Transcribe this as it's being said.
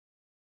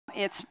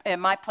It's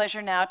my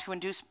pleasure now to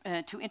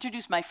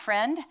introduce my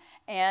friend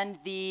and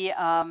the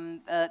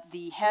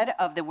head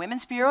of the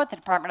Women's Bureau at the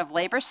Department of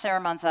Labor, Sara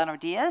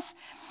Manzano-Díaz.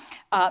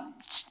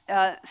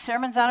 Sara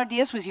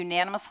Manzano-Díaz was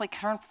unanimously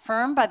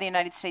confirmed by the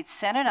United States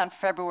Senate on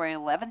February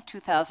 11,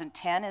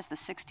 2010 as the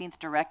 16th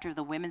Director of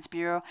the Women's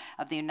Bureau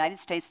of the United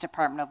States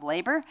Department of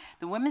Labor.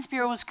 The Women's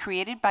Bureau was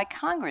created by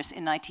Congress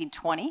in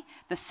 1920,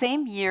 the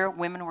same year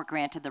women were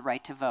granted the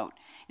right to vote.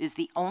 It is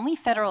the only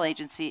federal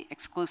agency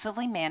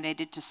exclusively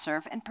mandated to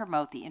serve and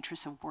promote the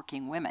interests of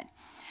working women.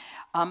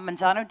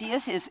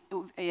 Manzano-Díaz's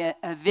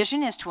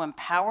vision is to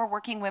empower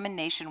working women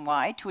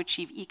nationwide to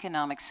achieve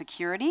economic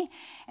security,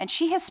 and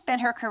she has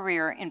spent her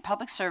career in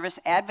public service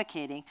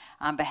advocating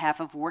on behalf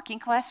of working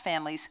class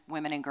families,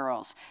 women, and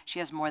girls. She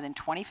has more than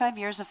 25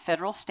 years of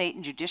federal, state,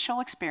 and judicial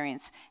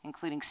experience,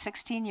 including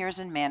 16 years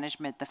in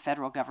management at the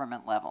federal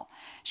government level.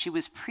 She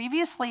was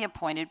previously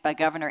appointed by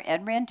Governor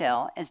Ed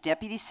Rendell as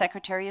Deputy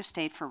Secretary of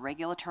State for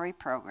Regulatory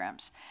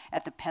Programs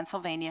at the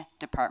Pennsylvania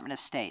Department of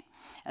State.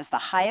 As the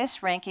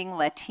highest-ranking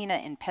Latina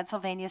in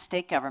Pennsylvania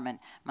state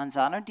government,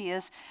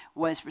 Manzano-Díaz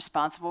was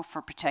responsible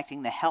for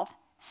protecting the health,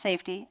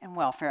 safety, and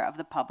welfare of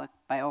the public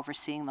by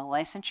overseeing the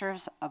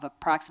licensures of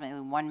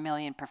approximately 1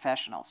 million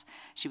professionals.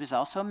 She was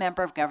also a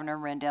member of Governor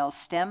Rendell's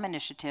STEM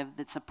initiative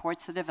that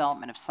supports the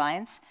development of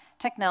science,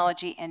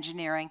 technology,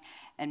 engineering,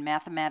 and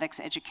mathematics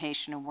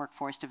education and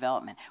workforce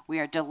development. We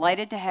are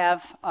delighted to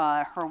have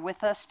her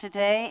with us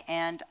today,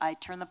 and I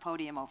turn the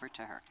podium over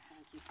to her.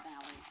 Thank you,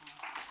 Sally.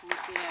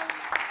 Thank you.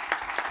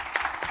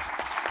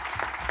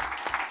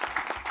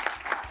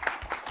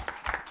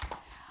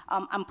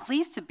 I'm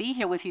pleased to be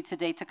here with you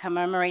today to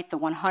commemorate the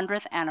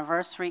 100th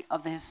anniversary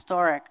of the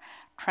historic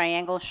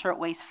Triangle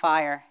Shirtwaist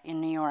Fire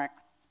in New York.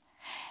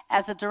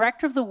 As the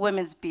director of the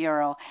Women's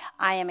Bureau,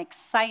 I am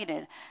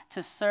excited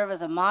to serve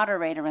as a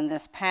moderator in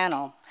this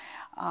panel.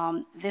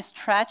 This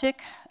tragic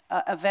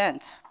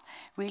event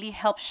really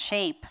helped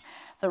shape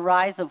the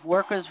rise of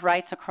workers'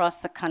 rights across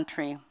the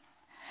country.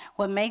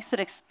 What makes it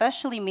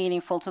especially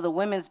meaningful to the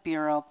Women's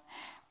Bureau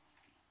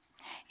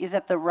is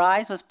that the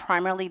rise was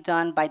primarily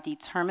done by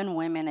determined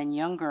women and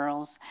young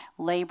girls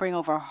laboring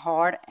over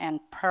hard and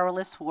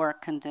perilous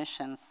work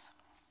conditions.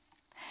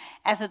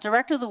 As the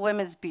director of the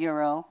Women's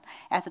Bureau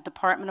at the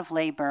Department of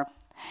Labor,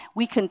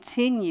 we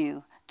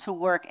continue to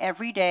work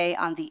every day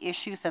on the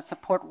issues that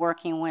support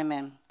working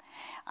women.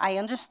 I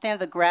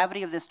understand the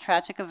gravity of this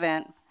tragic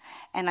event,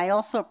 and I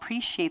also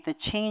appreciate the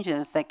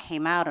changes that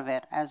came out of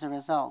it as a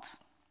result.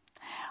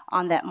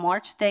 On that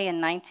March day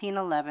in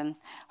 1911,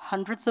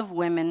 hundreds of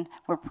women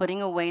were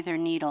putting away their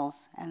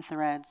needles and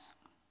threads,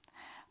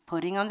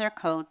 putting on their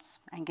coats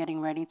and getting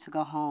ready to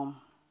go home.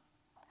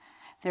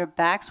 Their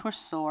backs were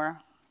sore,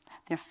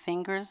 their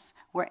fingers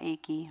were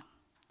achy,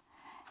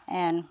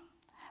 and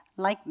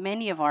like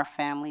many of our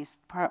families,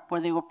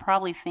 where they were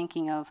probably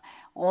thinking of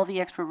all the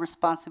extra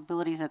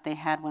responsibilities that they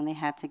had when they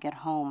had to get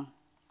home.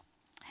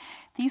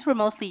 These were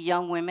mostly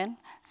young women,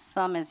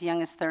 some as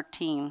young as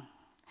 13.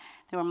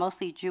 They were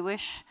mostly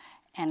Jewish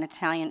and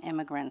Italian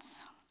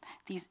immigrants.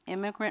 These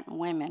immigrant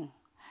women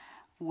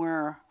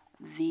were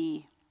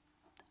the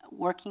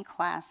working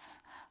class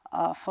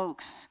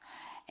folks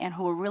and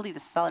who were really the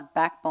solid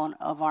backbone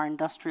of our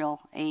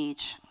industrial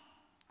age.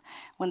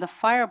 When the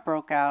fire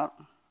broke out,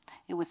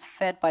 it was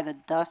fed by the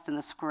dust and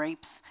the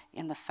scrapes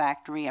in the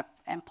factory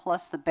and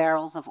plus the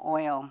barrels of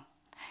oil.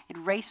 It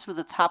raced through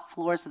the top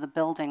floors of the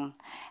building,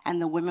 and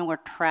the women were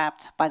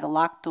trapped by the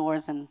locked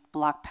doors and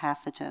blocked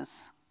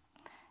passages.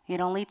 It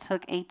only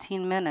took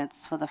 18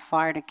 minutes for the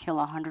fire to kill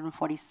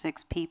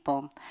 146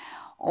 people.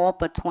 All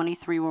but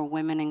 23 were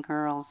women and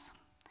girls.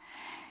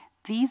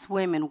 These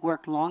women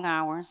worked long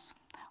hours,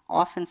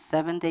 often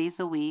 7 days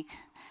a week,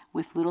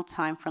 with little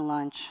time for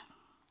lunch.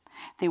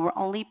 They were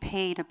only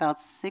paid about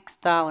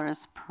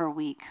 $6 per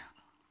week.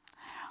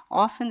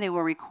 Often they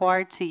were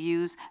required to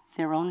use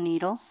their own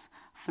needles,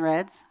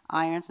 threads,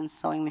 irons, and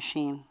sewing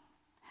machine.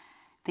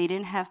 They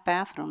didn't have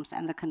bathrooms,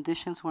 and the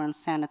conditions were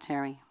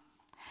unsanitary.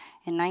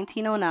 In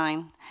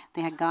 1909,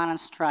 they had gone on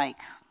strike.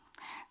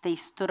 They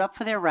stood up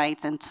for their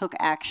rights and took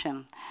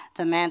action,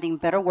 demanding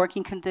better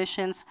working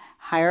conditions,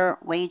 higher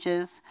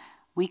wages,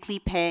 weekly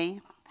pay,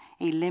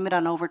 a limit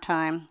on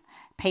overtime,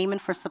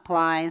 payment for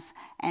supplies,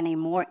 and a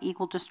more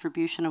equal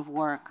distribution of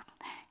work.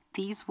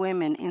 These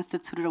women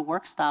instituted a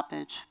work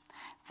stoppage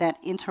that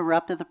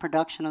interrupted the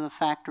production of the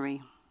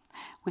factory.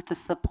 With the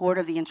support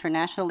of the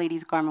International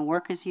Ladies Garment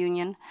Workers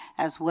Union,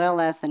 as well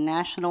as the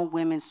National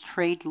Women's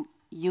Trade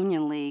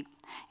Union League,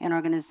 an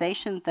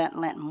organization that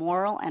lent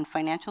moral and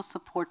financial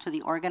support to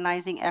the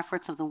organizing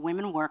efforts of the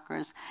women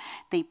workers,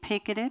 they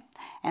picketed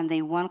and they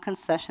won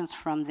concessions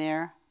from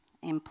their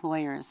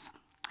employers.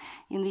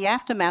 In the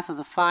aftermath of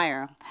the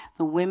fire,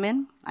 the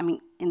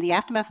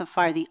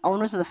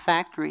owners of the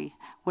factory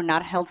were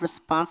not held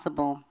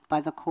responsible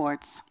by the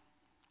courts.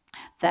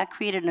 That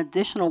created an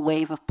additional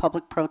wave of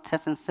public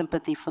protest and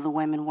sympathy for the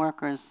women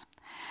workers.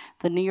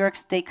 The New York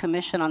State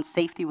Commission on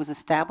Safety was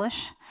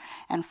established,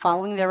 And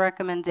following their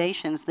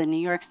recommendations, the New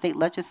York State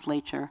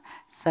Legislature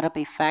set up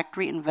a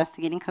factory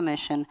investigating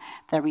commission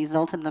that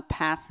resulted in the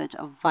passage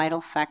of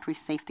vital factory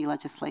safety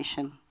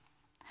legislation.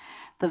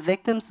 The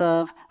victims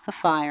of the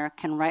fire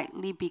can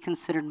rightly be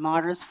considered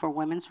martyrs for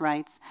women's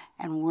rights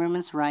and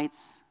women's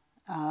rights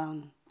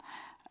and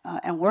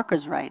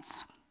workers'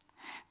 rights.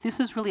 This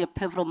is really a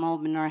pivotal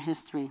moment in our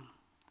history.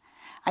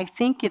 I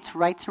think it's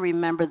right to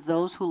remember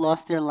those who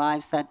lost their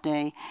lives that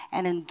day,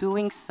 and in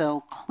doing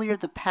so, clear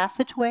the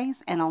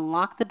passageways and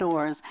unlock the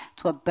doors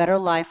to a better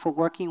life for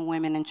working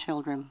women and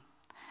children.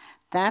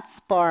 That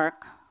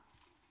spark,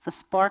 the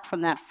spark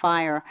from that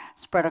fire,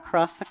 spread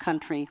across the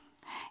country.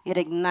 It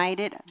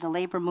ignited the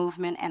labor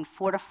movement and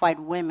fortified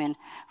women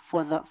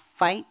for the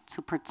fight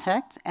to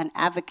protect and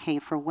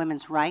advocate for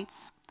women's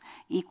rights,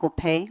 equal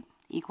pay,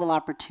 equal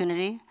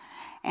opportunity,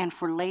 and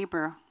for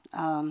labor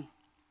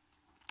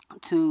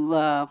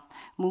to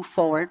move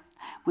forward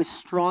with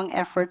strong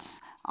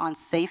efforts on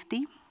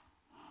safety,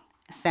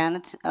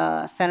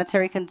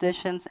 sanitary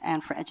conditions,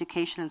 and for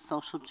education and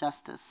social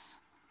justice.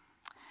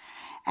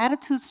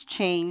 Attitudes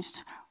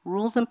changed,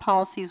 rules and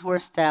policies were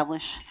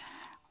established,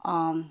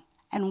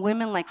 and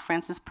women like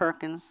Frances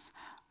Perkins,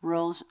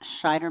 Rose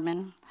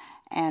Scheiderman,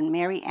 and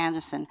Mary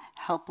Anderson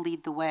helped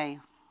lead the way.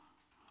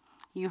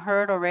 You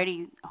heard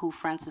already who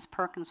Frances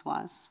Perkins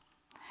was,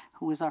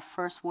 who was our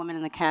first woman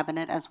in the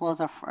cabinet, as well as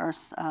our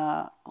first,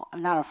 not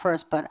our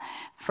first, but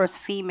first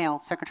female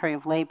Secretary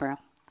of Labor.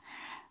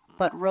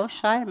 But Rose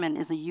Scheiderman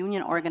is a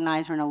union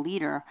organizer and a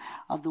leader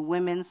of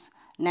the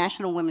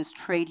National Women's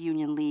Trade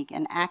Union League,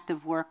 an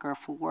active worker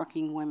for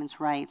working women's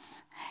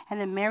rights. And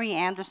then Mary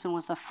Anderson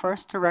was the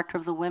first director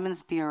of the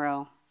Women's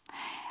Bureau.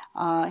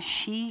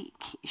 She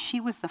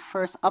was the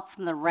first up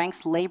from the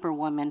ranks labor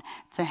woman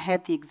to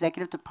head the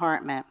executive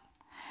department.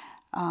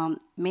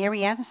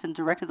 Mary Anderson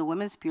directed the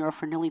Women's Bureau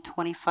for nearly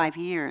 25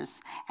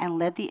 years and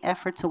led the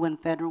effort to win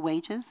better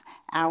wages,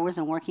 hours,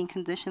 and working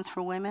conditions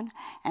for women,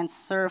 and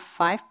served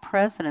 5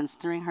 presidents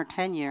during her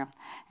tenure,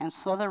 and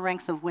saw the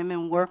ranks of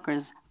women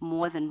workers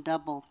more than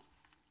double.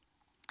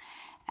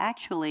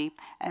 Actually,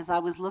 as I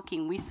was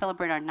looking, we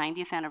celebrate our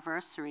 90th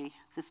anniversary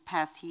this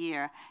past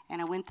year,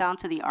 and I went down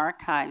to the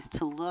archives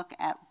to look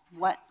at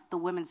what the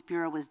Women's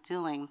Bureau was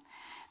doing.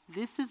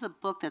 This is a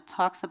book that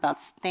talks about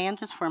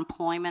standards for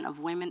employment of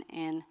women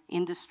in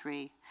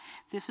industry.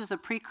 This is the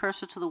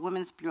precursor to the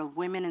Women's Bureau,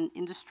 Women in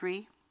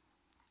Industry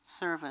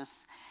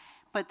Service.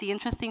 But the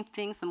interesting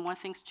things, the more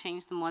things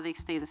change, the more they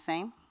stay the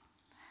same.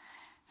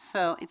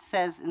 So it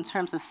says in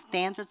terms of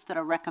standards that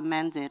are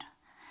recommended,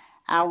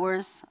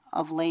 hours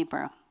of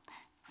labor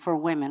for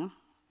women,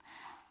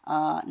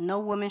 no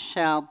woman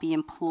shall be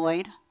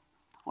employed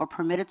or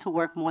permitted to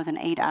work more than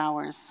 8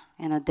 hours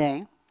in a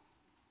day.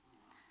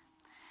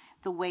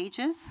 The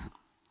wages,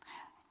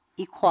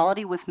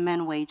 equality with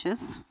men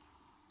wages.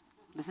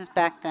 This is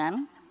back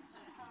then.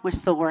 We're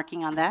still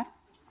working on that.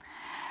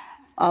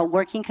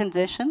 Working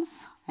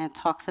conditions, and it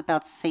talks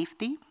about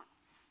safety.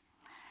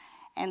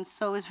 And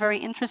so it's very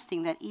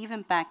interesting that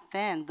even back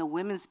then, the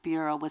Women's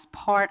Bureau was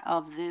part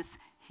of this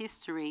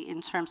history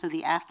in terms of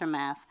the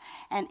aftermath.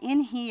 And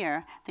in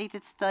here, they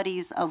did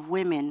studies of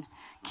women,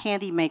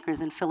 candy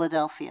makers in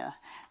Philadelphia.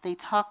 They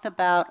talked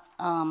about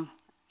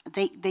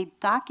They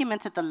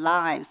documented the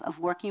lives of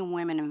working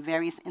women in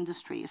various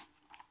industries,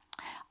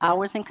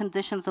 hours and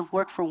conditions of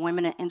work for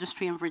women in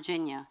industry in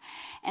Virginia,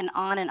 and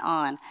on and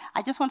on.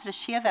 I just wanted to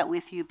share that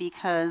with you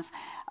because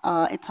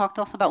it talked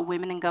also about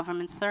women in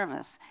government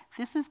service.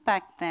 This is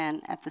back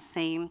then at the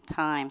same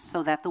time,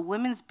 so that the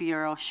Women's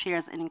Bureau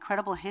shares an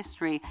incredible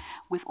history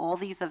with all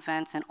these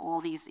events and all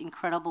these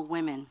incredible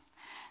women.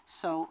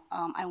 So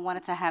I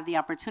wanted to have the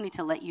opportunity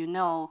to let you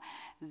know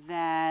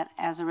that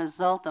as a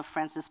result of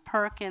Frances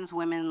Perkins,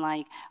 women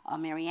like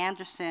Mary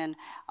Anderson,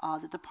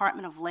 the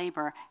Department of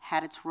Labor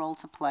had its role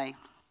to play.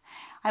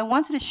 I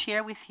wanted to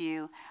share with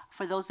you,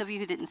 for those of you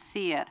who didn't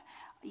see it,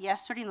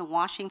 yesterday in the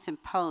Washington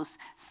Post,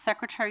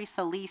 Secretary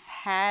Solis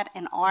had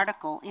an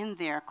article in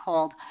there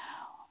called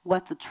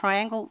 "What the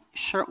Triangle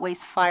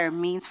Shirtwaist Fire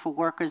Means for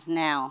Workers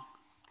Now."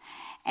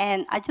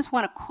 And I just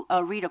want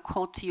to read a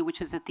quote to you,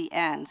 which is at the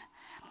end.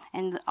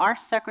 And our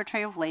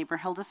Secretary of Labor,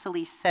 Hilda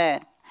Solis,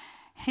 said,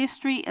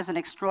 "History is an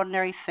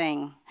extraordinary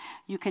thing.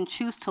 You can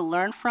choose to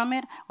learn from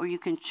it, or you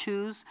can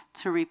choose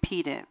to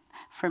repeat it.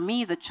 For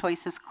me, the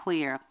choice is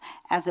clear,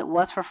 as it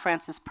was for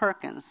Frances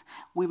Perkins.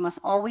 We must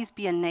always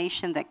be a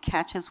nation that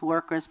catches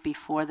workers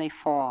before they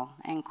fall,"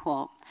 end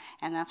quote.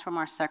 And that's from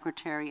our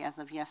Secretary as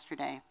of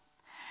yesterday.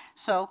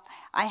 So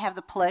I have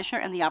the pleasure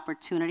and the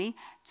opportunity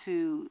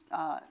to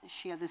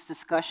share this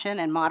discussion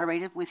and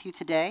moderate it with you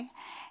today.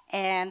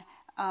 And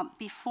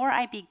before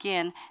I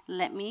begin,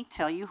 let me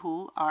tell you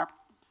who our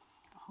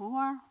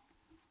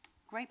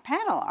great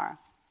panel are.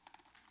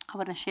 I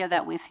want to share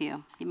that with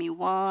you. Give me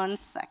 1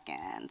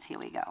 second. Here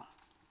we go.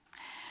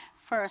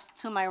 First,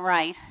 to my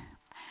right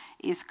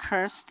is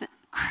Kirsten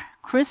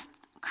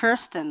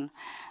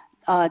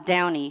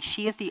Downey.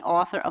 She is the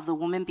author of The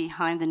Woman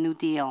Behind the New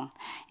Deal.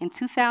 In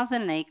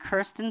 2008,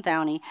 Kirsten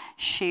Downey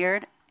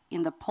shared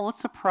in the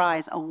Pulitzer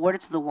Prize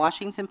awarded to the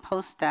Washington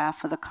Post staff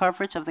for the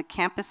coverage of the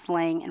campus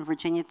slaying in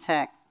Virginia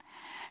Tech.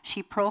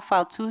 She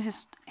profiled two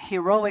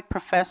heroic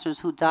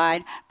professors who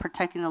died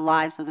protecting the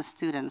lives of the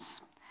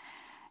students.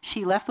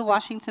 She left the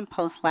Washington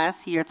Post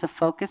last year to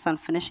focus on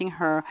finishing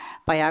her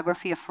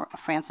biography of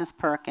Frances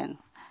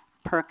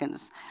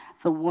Perkins,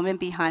 the woman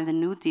behind the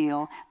New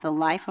Deal, the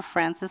life of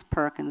Francis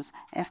Perkins,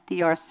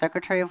 FDR's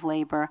Secretary of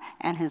Labor,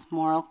 and his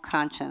moral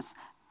conscience,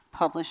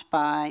 published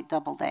by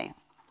Doubleday.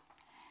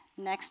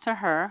 Next to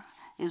her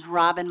is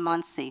Robin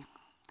Muncy.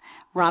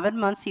 Robin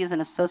Muncy is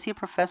an associate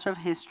professor of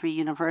history,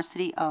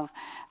 University of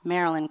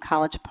Maryland,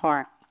 College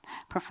Park.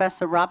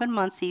 Professor Robin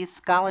Muncy's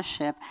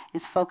scholarship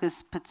is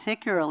focused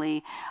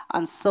particularly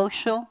on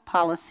social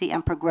policy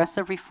and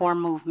progressive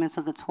reform movements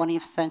of the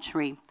 20th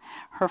century.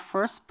 Her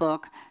first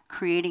book,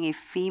 Creating a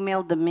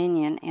Female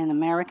Dominion in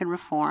American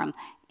Reform,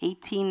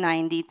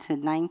 1890 to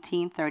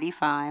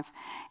 1935,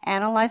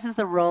 analyzes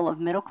the role of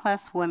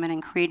middle-class women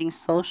in creating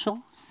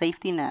social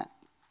safety net.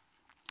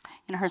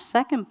 In her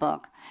second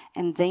book,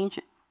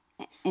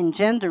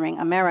 Engendering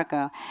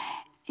America,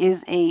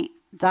 is a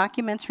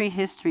documentary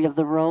history of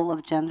the role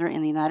of gender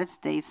in the United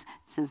States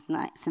since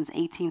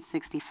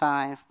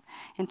 1865.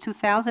 In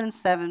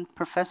 2007,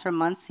 Professor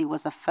Muncy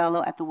was a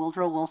fellow at the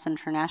Woodrow Wilson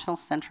International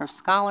Center of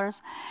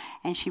Scholars,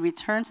 and she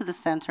returned to the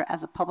center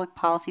as a public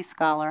policy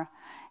scholar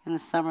in the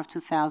summer of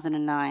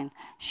 2009.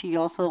 She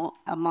also,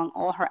 among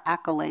all her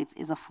accolades,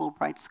 is a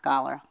Fulbright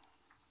scholar.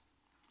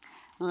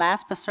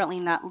 Last but certainly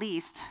not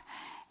least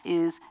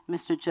is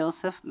Mr.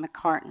 Joseph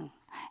McCartan,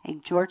 a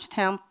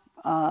Georgetown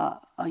a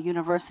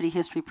university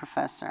history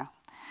professor.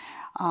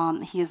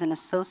 He is an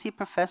associate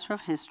professor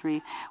of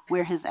history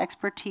where his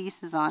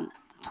expertise is on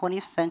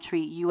 20th century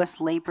U.S.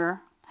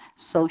 labor,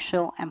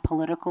 social, and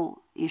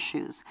political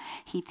issues.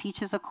 He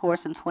teaches a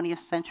course in 20th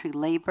century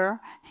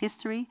labor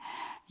history,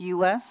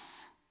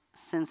 U.S.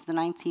 since the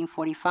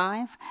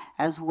 1945,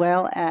 as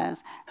well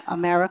as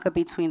America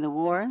between the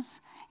wars,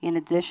 in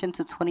addition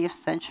to 20th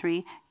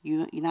century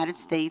United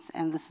States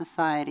and the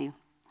society.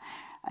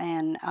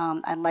 And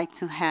I'd like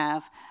to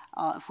have,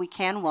 if we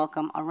can,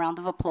 welcome a round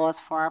of applause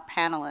for our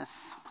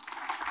panelists.